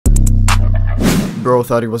Bro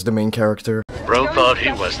thought he was the main character. Bro thought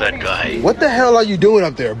he was that guy. What the hell are you doing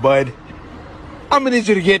up there, bud? I'm gonna need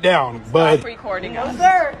you to get down, bud. Stop recording us. No,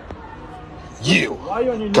 sir. You.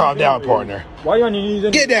 Calm down, partner. Why you on your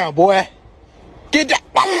knees? Get down, boy. Get down.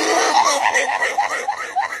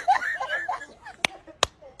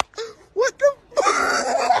 What the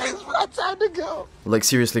fuck? It's my time to go. Like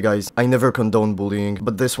seriously guys, I never condone bullying,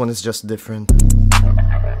 but this one is just different.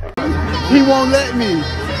 He won't let me. You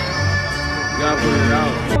gotta put it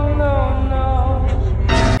out.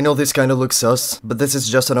 I know this kinda looks sus, but this is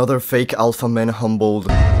just another fake alpha man humbled.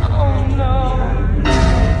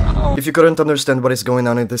 If you couldn't understand what is going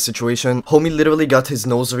on in this situation, homie literally got his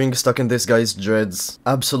nose ring stuck in this guy's dreads.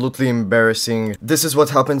 Absolutely embarrassing. This is what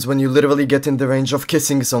happens when you literally get in the range of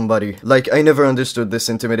kissing somebody. Like, I never understood this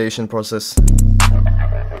intimidation process.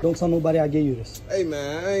 Don't tell nobody I gave you this. Hey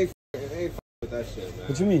man, I ain't with that shit, man.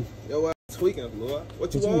 What you mean? Yo ass tweaking, Lord.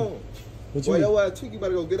 What you want? What you mean? Yo ass tweaking, you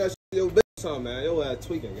better go get that shit to your bitch something, man. Yo ass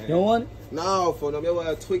tweaking, gang. You don't want it? No, for them. Yo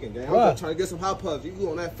ass tweaking, gang. I'm just trying to get some hot puffs. You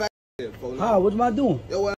on that fat shit, for them. How? What am I doing?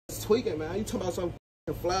 Yo ass tweaking, man. You talking about some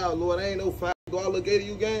flower, Lord. I ain't no fat. Do I look gay to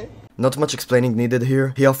you, gang? Not much explaining needed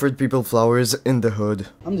here. He offered people flowers in the hood.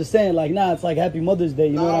 I'm just saying, like, nah, it's like Happy Mother's Day,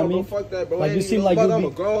 you know what I mean? Bro, fuck that, bro. Like, you seem like you I'm a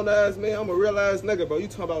grown ass man. I'm a real ass nigga, bro. You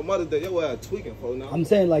talking about Mother's Day. Yo ass tweaking, for now. I'm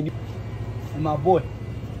saying, like, you and my boy.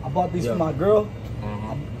 I bought these for my girl,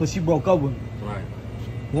 but she broke up with me. Right.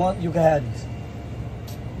 You want? You can have these.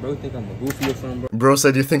 Bro, think I'm a goofy or something, bro? Bro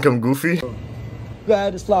said you think I'm goofy? You can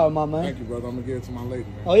have this flower, my man. Thank you, brother. I'm gonna give it to my lady,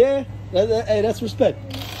 man. Oh, yeah? Hey, that's respect.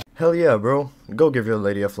 Hell yeah, bro. Go give your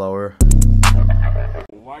lady a flower.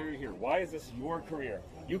 Why are you here? Why is this your career?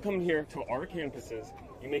 You come here to our campuses,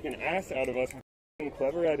 you make an ass out of us with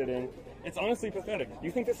clever editing. It's honestly pathetic.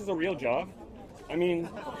 You think this is a real job? I mean,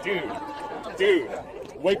 dude,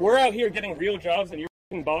 like we're out here getting real jobs and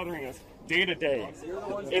you're bothering us day to day.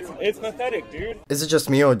 It's pathetic, dude. Is it just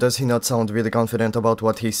me or does he not sound really confident about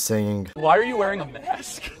what he's saying? Why are you wearing a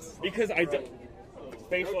mask? Because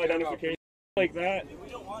facial identification like that,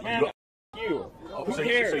 man, you. Who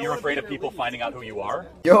cares? So you're afraid of people finding out who you are?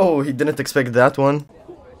 Yo, he didn't expect that one.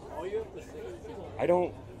 I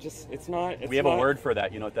don't. It's not. We have a word for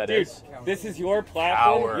that. You know what that is? This is your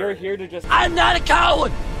platform. Coward. You're here to just. I'm not a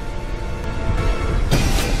coward.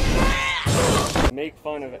 Make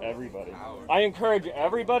fun of everybody. I encourage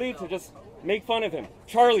everybody to just make fun of him.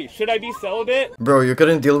 Charlie, should I be celibate? Bro, you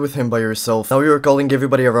couldn't deal with him by yourself. Now you're calling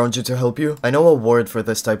everybody around you to help you? I know a word for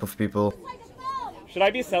this type of people. Should I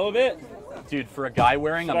be celibate? Dude, for a guy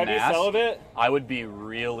wearing a mask, be celibate? I would be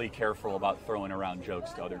really careful about throwing around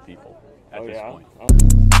jokes to other people at this point.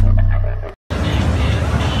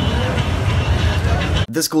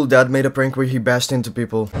 This cool dad made a prank where he bashed into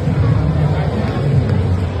people.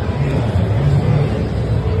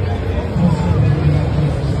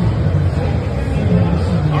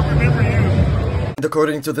 And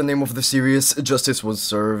according to the name of the series, justice was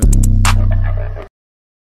served.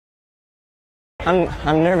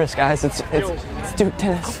 I'm nervous, guys. It's Duke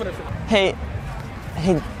Tennis. Hey,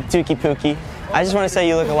 Dookie Pookie. I just want to say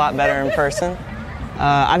you look a lot better in person.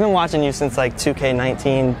 I've been watching you since like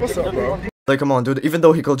 2K19. What's up, bro? Like, come on, dude. Even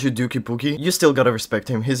though he called you Dookie Pookie, you still gotta respect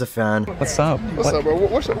him. He's a fan. What's up? What's up, bro?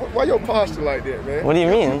 Why your posture like that, man? What do you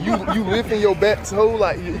mean? You lifting your back toe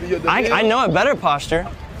like you're the I know a better posture.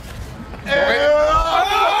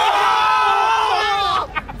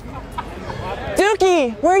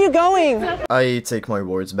 Dookie, where are you going? I take my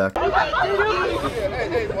words back.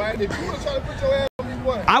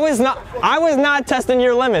 I was not testing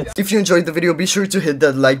your limits. If you enjoyed the video, be sure to hit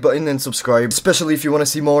that like button and subscribe, especially if you want to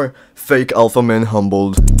see more fake alpha men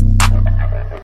humbled.